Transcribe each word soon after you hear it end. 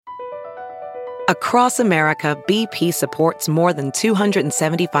Across America, BP supports more than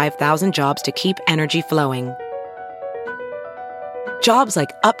 275,000 jobs to keep energy flowing. Jobs like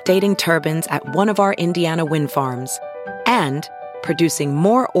updating turbines at one of our Indiana wind farms and producing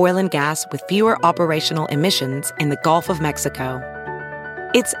more oil and gas with fewer operational emissions in the Gulf of Mexico.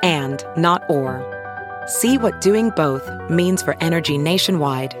 It's and, not or. See what doing both means for energy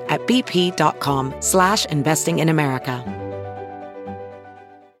nationwide at bp.com/investing in America.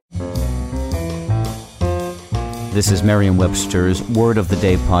 This is Merriam-Webster's Word of the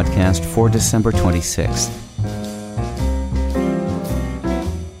Day podcast for December 26th.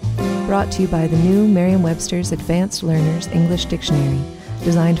 Brought to you by the new Merriam-Webster's Advanced Learners English Dictionary,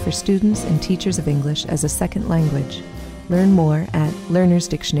 designed for students and teachers of English as a second language. Learn more at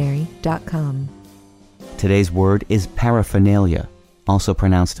learnersdictionary.com. Today's word is paraphernalia, also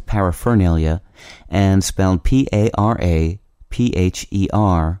pronounced paraphernalia, and spelled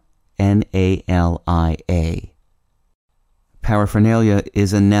P-A-R-A-P-H-E-R-N-A-L-I-A. Paraphernalia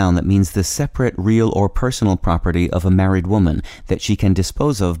is a noun that means the separate, real, or personal property of a married woman that she can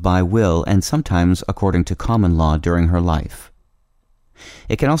dispose of by will and sometimes according to common law during her life.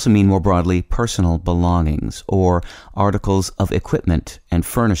 It can also mean more broadly personal belongings, or articles of equipment and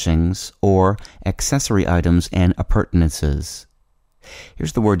furnishings, or accessory items and appurtenances.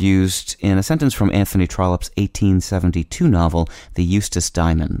 Here's the word used in a sentence from Anthony Trollope's 1872 novel, The Eustace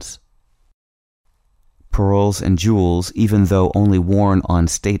Diamonds. Pearls and jewels, even though only worn on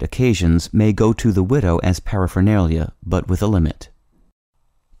state occasions, may go to the widow as paraphernalia, but with a limit.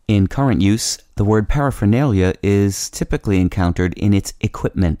 In current use, the word paraphernalia is typically encountered in its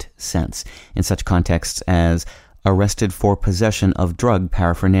equipment sense, in such contexts as arrested for possession of drug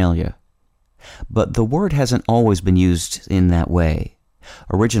paraphernalia. But the word hasn't always been used in that way.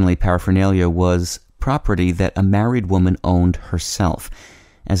 Originally, paraphernalia was property that a married woman owned herself,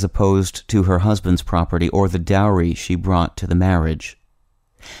 as opposed to her husband's property or the dowry she brought to the marriage.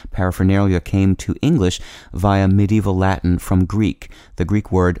 Paraphernalia came to English via medieval Latin from Greek, the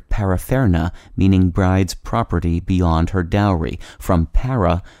Greek word parapherna, meaning bride's property beyond her dowry, from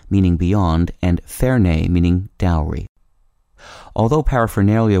para, meaning beyond, and pherne, meaning dowry. Although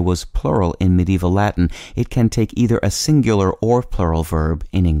paraphernalia was plural in medieval Latin, it can take either a singular or plural verb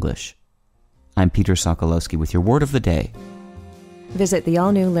in English. I'm Peter Sokolowski with your Word of the Day. Visit the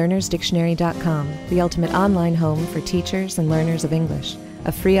all-new learnersdictionary.com, the ultimate online home for teachers and learners of English.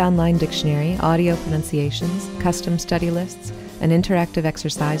 A free online dictionary, audio pronunciations, custom study lists, and interactive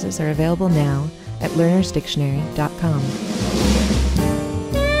exercises are available now at learnersdictionary.com.